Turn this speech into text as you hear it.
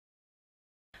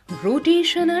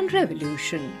Rotation and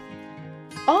revolution.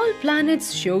 All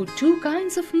planets show two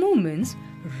kinds of movements,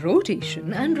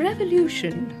 rotation and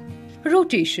revolution.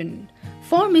 Rotation,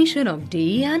 formation of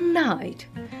day and night.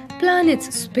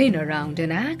 Planets spin around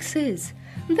an axis.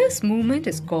 This movement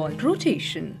is called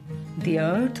rotation. The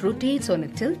Earth rotates on a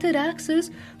tilted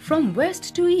axis from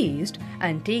west to east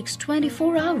and takes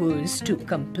 24 hours to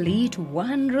complete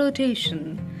one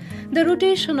rotation. The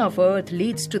rotation of Earth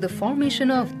leads to the formation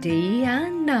of day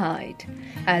and night.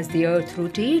 As the Earth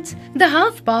rotates, the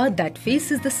half part that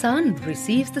faces the sun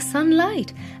receives the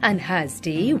sunlight and has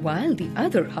day, while the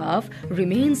other half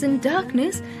remains in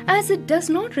darkness as it does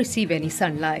not receive any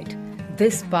sunlight.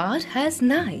 This part has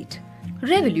night.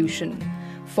 Revolution.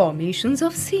 Formations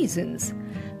of seasons.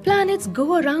 Planets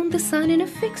go around the sun in a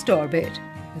fixed orbit.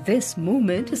 This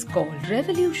movement is called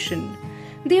revolution.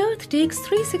 The Earth takes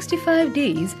 365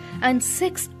 days and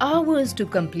 6 hours to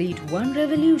complete one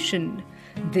revolution.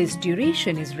 This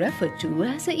duration is referred to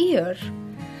as a year.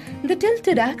 The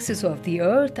tilted axis of the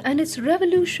Earth and its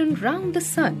revolution round the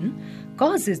sun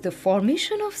causes the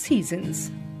formation of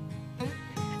seasons.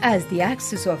 As the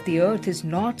axis of the Earth is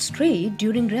not straight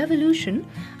during revolution,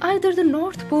 either the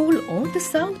North Pole or the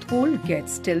South Pole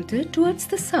gets tilted towards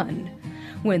the sun.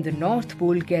 When the North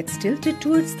Pole gets tilted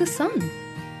towards the sun,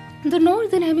 the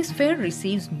Northern Hemisphere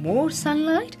receives more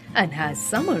sunlight and has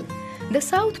summer. The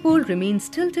South Pole remains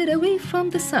tilted away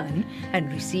from the sun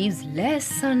and receives less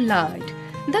sunlight.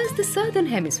 Thus, the Southern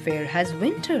Hemisphere has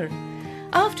winter.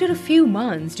 After a few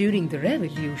months during the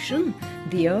revolution,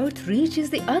 the Earth reaches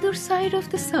the other side of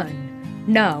the sun.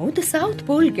 Now, the South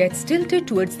Pole gets tilted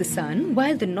towards the sun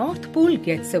while the North Pole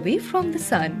gets away from the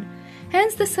sun.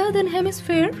 Hence, the Southern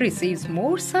Hemisphere receives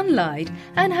more sunlight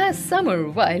and has summer,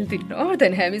 while the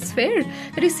Northern Hemisphere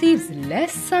receives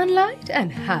less sunlight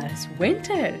and has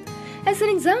winter. As an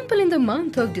example, in the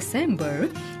month of December,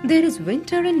 there is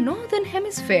winter in Northern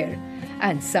Hemisphere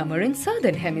and summer in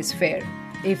Southern Hemisphere.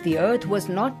 If the Earth was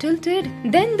not tilted,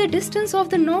 then the distance of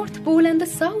the North Pole and the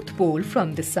South Pole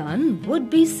from the Sun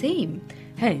would be same.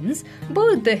 Hence,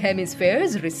 both the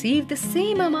hemispheres receive the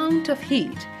same amount of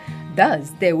heat.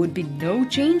 Thus, there would be no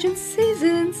change in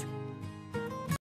seasons.